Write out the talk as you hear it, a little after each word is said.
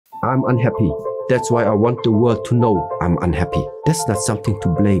I'm unhappy. That's why I want the world to know I'm unhappy. That's not something to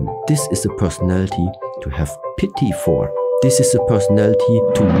blame. This is a personality to have pity for. This is a personality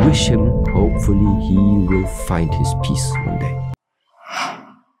to wish him, hopefully he will find his peace one day.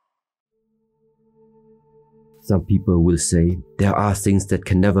 Some people will say there are things that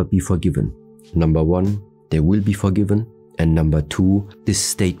can never be forgiven. Number one, they will be forgiven. And number two, this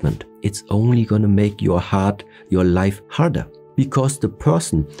statement, it's only gonna make your heart, your life harder. Because the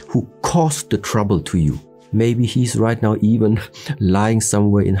person who caused the trouble to you, maybe he's right now even lying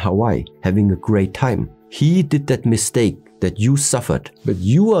somewhere in Hawaii, having a great time. He did that mistake that you suffered, but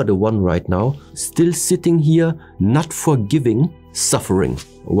you are the one right now still sitting here, not forgiving, suffering,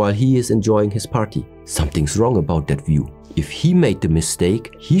 while he is enjoying his party. Something's wrong about that view. If he made the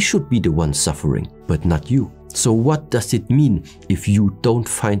mistake, he should be the one suffering, but not you. So what does it mean if you don't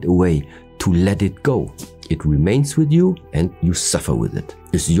find a way to let it go? It remains with you and you suffer with it.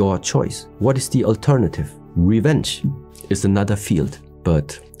 It's your choice. What is the alternative? Revenge is another field,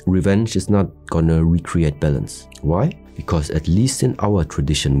 but revenge is not gonna recreate balance. Why? Because at least in our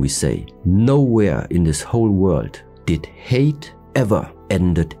tradition we say, nowhere in this whole world did hate ever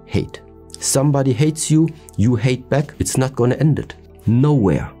ended hate. Somebody hates you, you hate back, it's not gonna end it.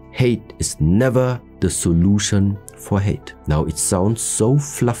 Nowhere. Hate is never the solution for hate. Now it sounds so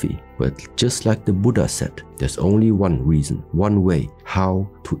fluffy, but just like the Buddha said, there's only one reason, one way how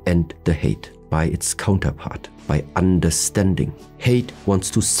to end the hate, by its counterpart, by understanding. Hate wants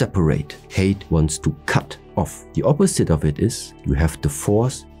to separate, hate wants to cut off. The opposite of it is you have the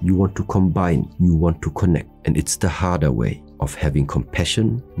force, you want to combine, you want to connect. And it's the harder way of having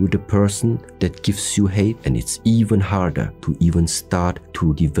compassion with the person that gives you hate, and it's even harder to even start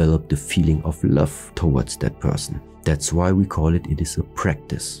to develop the feeling of love towards that person. That's why we call it is a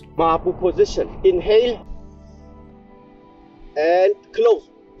practice. Mabu position. Inhale and close.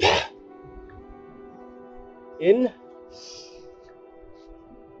 In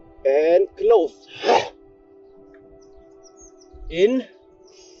and close. In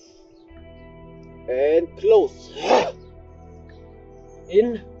and close.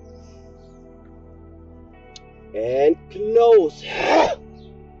 In and close.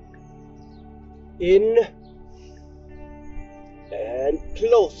 In and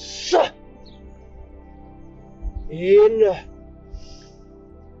close. In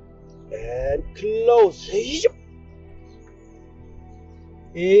and close.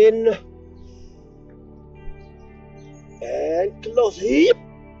 In and close.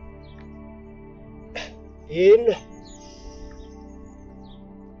 In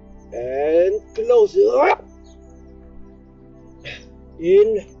and close.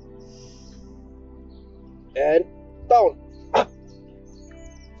 In and down.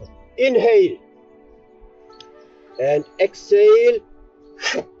 Inhale and exhale.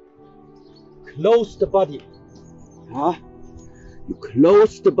 Close the body. You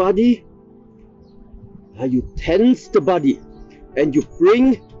close the body. You tense the body, and you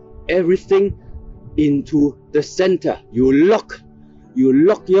bring everything into the center. You lock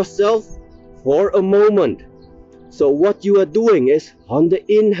yourself for a moment. So what you are doing is, on the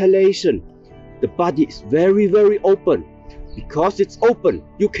inhalation, the body is very, very open. Because it's open,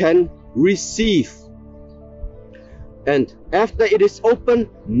 you can receive. And after it is open,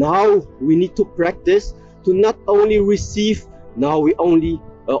 now we need to practice to not only receive, now we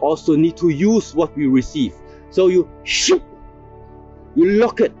also need to use what we receive. So you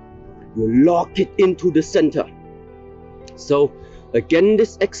lock it into the center. So again,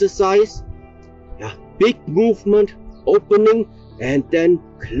 this exercise, big movement, opening and then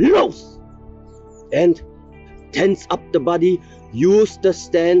close, and tense up the body. Use the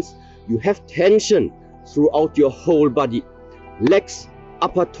stance. You have tension throughout your whole body. Legs,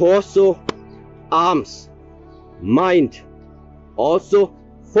 upper torso, arms, mind. Also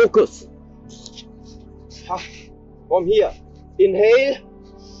focus. From here, inhale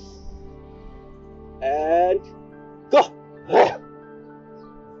and go.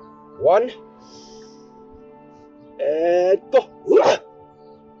 1 and go.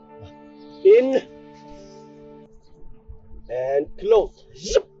 In and close.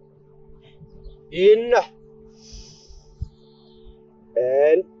 In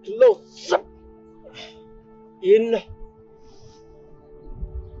and close. In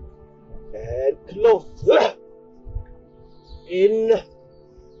and close. In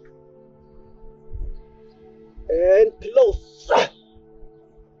and close.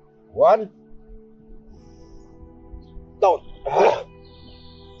 1 down.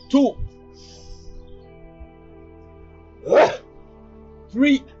 2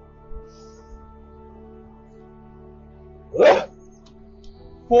 3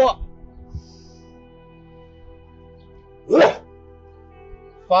 4,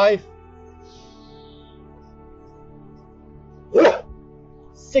 5,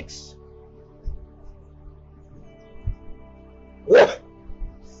 6,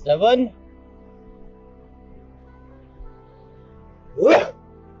 7,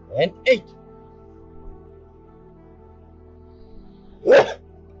 and 8.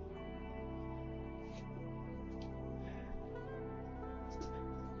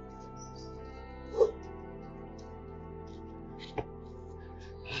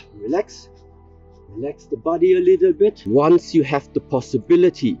 Relax. Relax the body a little bit. Once you have the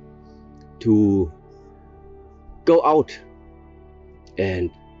possibility to go out and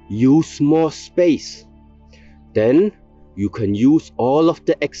use more space, then you can use all of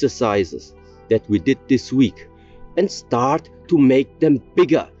the exercises that we did this week and start to make them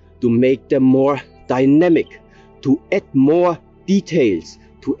bigger, to make them more dynamic, to add more details,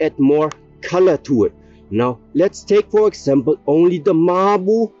 to add more color to it. Now let's take, for example, only the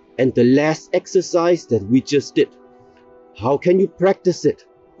marble and the last exercise that we just did. How can you practice it?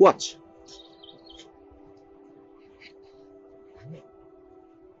 Watch.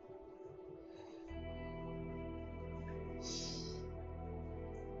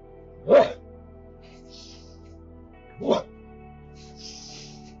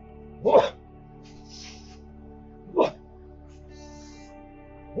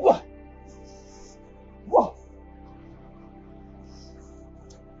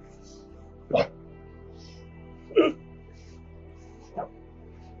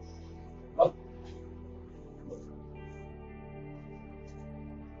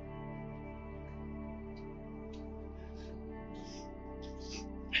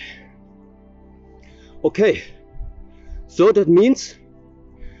 Okay, so that means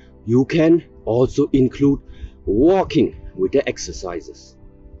you can also include walking with the exercises.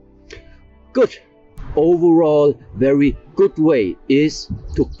 Good. Overall, very good way is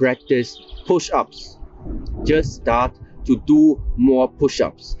to practice push-ups. Just start to do more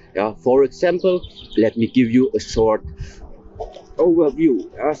push-ups. Yeah, for example, let me give you a short overview.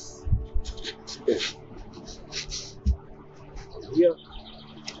 Yes. Here.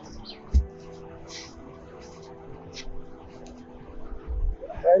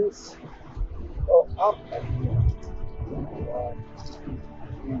 Hands go up and here. 1,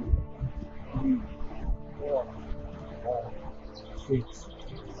 2, 3, 4, 5, 6.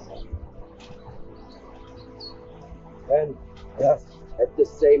 And yes, at the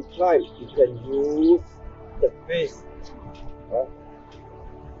same time, you can use the fist.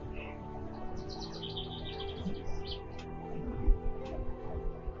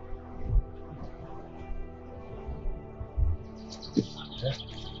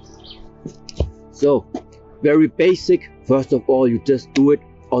 So, very basic. First of all, you just do it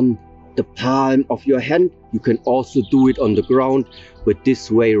on the palm of your hand. You can also do it on the ground, but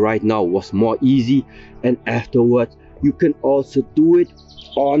this way right now was more easy. And afterwards, you can also do it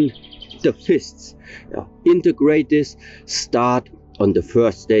on the fists. Integrate this. Start on the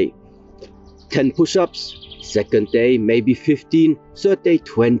first day 10 push-ups, second day maybe 15, third day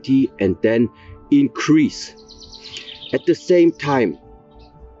 20, and then increase. At the same time,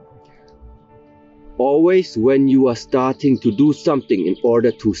 always when you are starting to do something in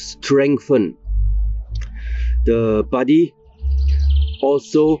order to strengthen the body,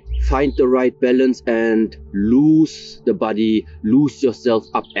 also find the right balance and lose the body, lose yourself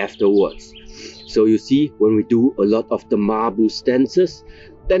up afterwards. So you see, when we do a lot of the marble stances,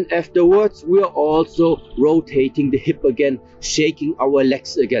 then afterwards we are also rotating the hip again, shaking our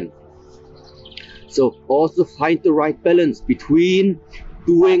legs again. So also find the right balance between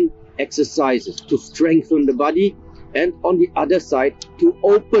doing exercises to strengthen the body and on the other side to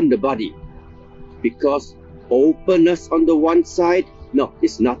open the body, because openness on the one side, no,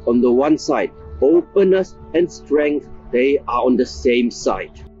 it's not on the one side. Openness and strength, they are on the same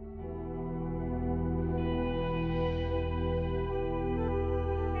side.